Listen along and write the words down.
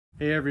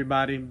Hey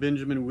everybody,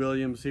 Benjamin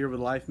Williams here with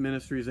Life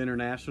Ministries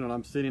International.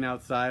 I'm sitting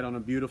outside on a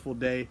beautiful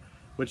day,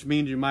 which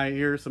means you might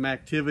hear some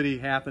activity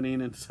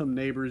happening in some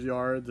neighbors'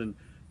 yards and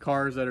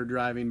cars that are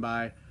driving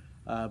by.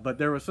 But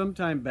there was some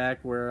time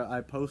back where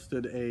I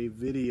posted a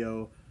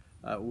video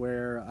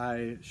where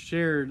I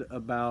shared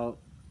about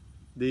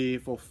the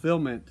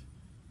fulfillment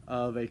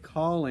of a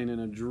calling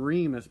and a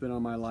dream that's been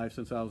on my life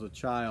since I was a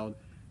child,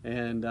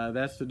 and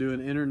that's to do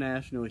an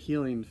international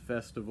healing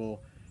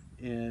festival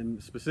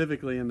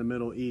specifically in the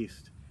Middle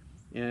East.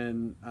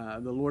 And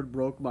the Lord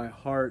broke my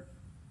heart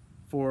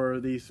for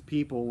these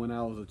people when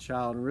I was a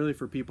child, and really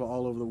for people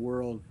all over the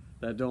world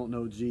that don't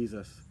know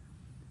Jesus.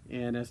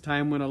 And as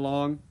time went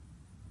along,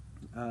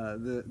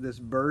 this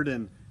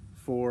burden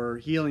for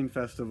healing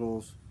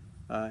festivals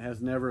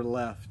has never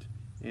left.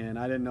 And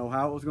I didn't know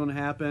how it was going to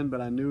happen, but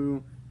I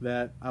knew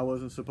that I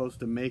wasn't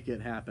supposed to make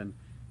it happen.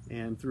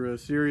 And through a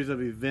series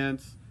of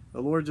events, the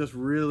Lord just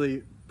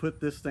really put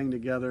this thing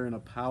together in a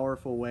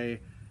powerful way,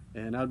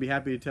 and I'd be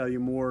happy to tell you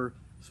more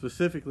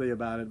specifically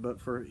about it. But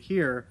for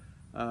here,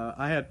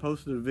 I had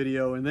posted a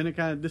video and then it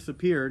kind of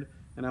disappeared,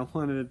 and I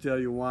wanted to tell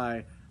you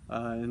why.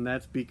 And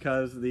that's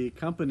because the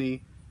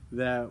company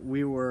that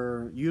we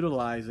were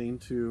utilizing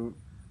to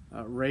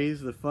raise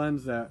the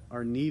funds that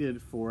are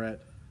needed for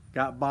it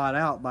got bought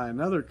out by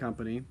another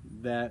company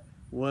that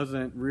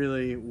wasn't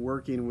really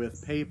working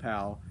with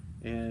PayPal,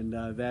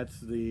 and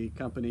that's the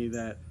company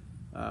that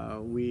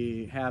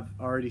we have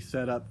already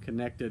set up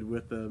connected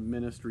with the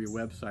ministry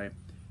website.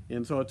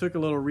 And so it took a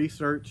little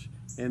research,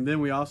 and then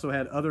we also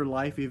had other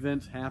life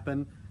events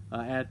happen.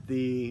 At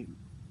the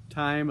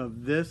time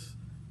of this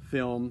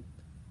film,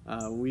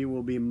 we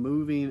will be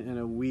moving in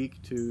a week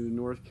to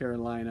North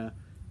Carolina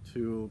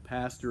to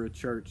pastor a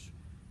church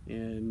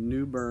in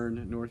New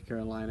Bern, North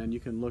Carolina, and you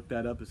can look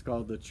that up. It's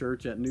called The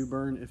Church at New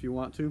Bern if you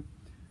want to.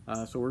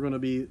 So we're going to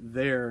be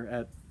there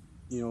at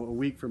a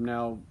week from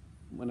now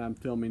when I'm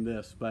filming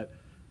this, but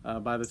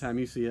by the time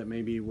you see it,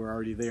 maybe we're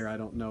already there. I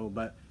don't know,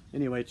 but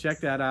anyway, check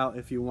that out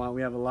if you want.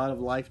 We have a lot of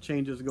life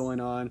changes going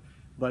on,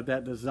 but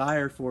that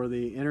desire for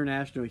the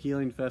international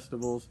healing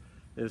festivals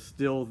is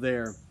still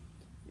there.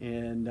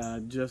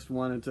 And just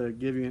wanted to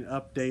give you an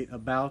update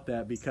about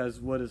that, because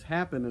what has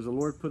happened is the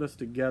Lord put us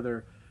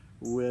together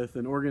with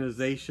an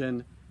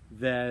organization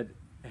that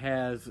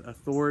has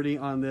authority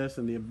on this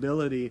and the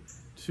ability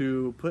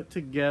to put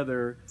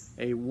together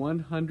a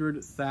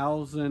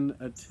 100,000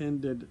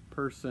 attended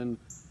person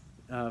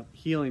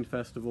healing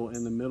festival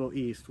in the Middle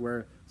East,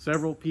 where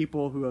several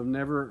people who have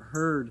never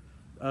heard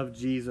of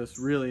Jesus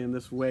really in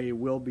this way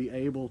will be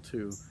able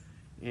to.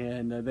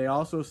 And they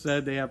also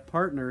said they have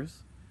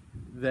partners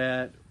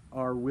that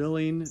are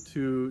willing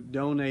to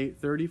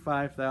donate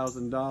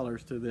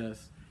 $35,000 to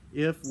this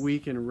if we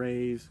can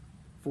raise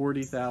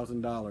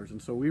 $40,000.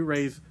 And so we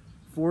raise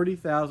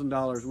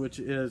 $40,000, which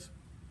is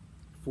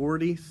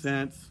 40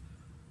 cents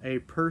a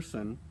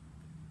person,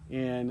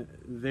 and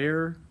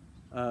their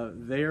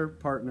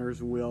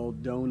partners will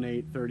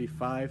donate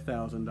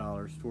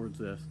 $35,000 towards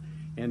this.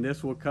 And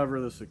this will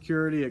cover the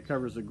security, it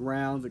covers the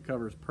grounds, it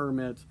covers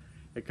permits,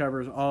 it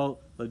covers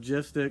all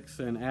logistics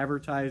and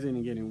advertising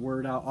and getting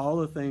word out, all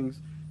the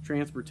things,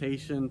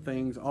 transportation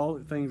things, all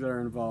the things that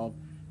are involved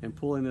in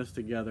pulling this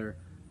together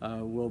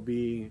will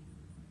be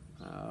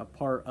a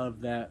part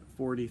of that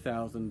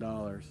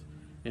 $40,000.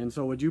 And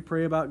so would you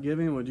pray about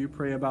giving? Would you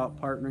pray about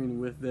partnering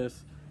with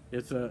this?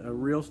 It's a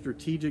real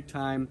strategic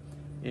time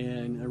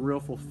and a real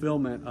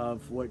fulfillment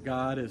of what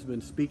God has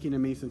been speaking to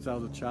me since I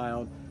was a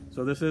child.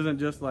 So this isn't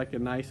just like a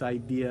nice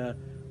idea,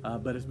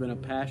 but it's been a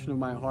passion of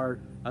my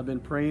heart. I've been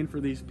praying for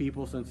these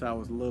people since I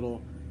was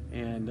little,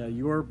 and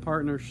your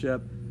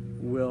partnership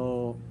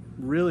will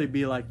really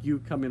be like you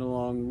coming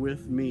along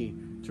with me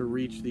to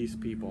reach these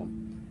people.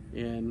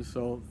 And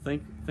so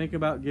think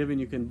about giving.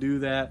 You can do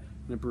that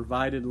in the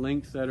provided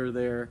links that are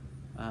there.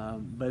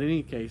 But in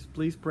any case,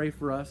 please pray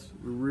for us.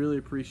 We really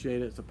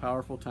appreciate it. It's a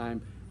powerful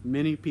time.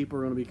 Many people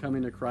are going to be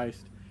coming to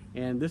Christ,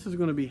 and this is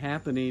going to be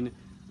happening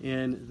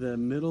in the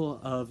middle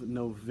of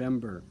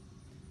November.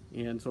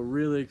 And so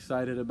really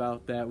excited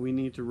about that. We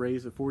need to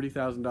raise the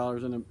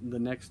 $40,000 in the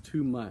next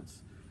 2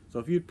 months. So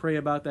if you'd pray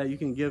about that, you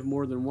can give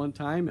more than one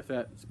time if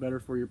that's better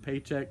for your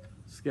paycheck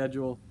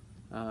schedule.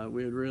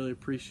 We would really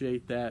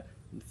appreciate that.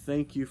 And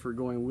thank you for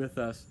going with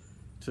us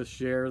to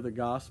share the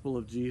gospel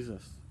of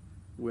Jesus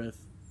with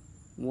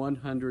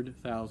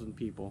 100,000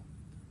 people.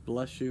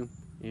 Bless you.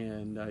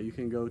 And you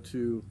can go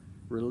to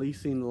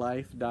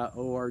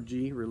releasinglife.org,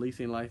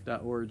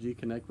 releasinglife.org.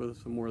 Connect with us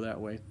some more that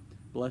way.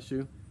 Bless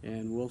you,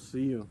 and we'll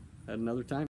see you at another time.